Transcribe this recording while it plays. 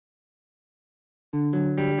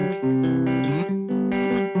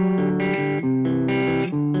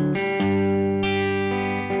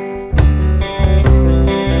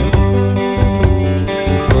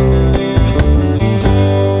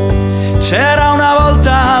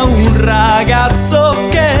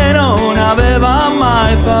aveva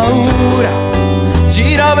mai paura.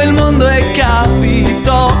 Girava il mondo e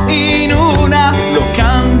capitò in una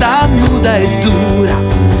locanda nuda e dura.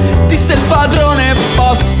 Disse il padrone: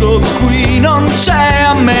 posto qui non c'è,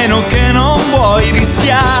 a meno che non vuoi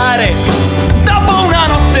rischiare. Dopo una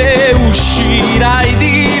notte uscirai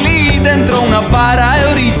di lì, dentro una bara e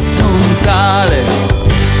orizzontale.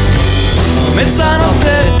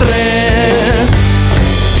 Mezzanotte e 3,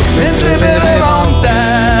 mentre beveva un tè,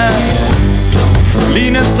 lì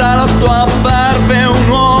nel salotto apparve un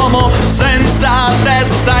uomo senza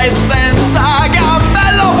testa e senza gambe.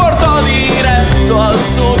 Lo portò diretto al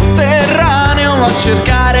sotterraneo a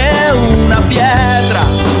cercare una pietra.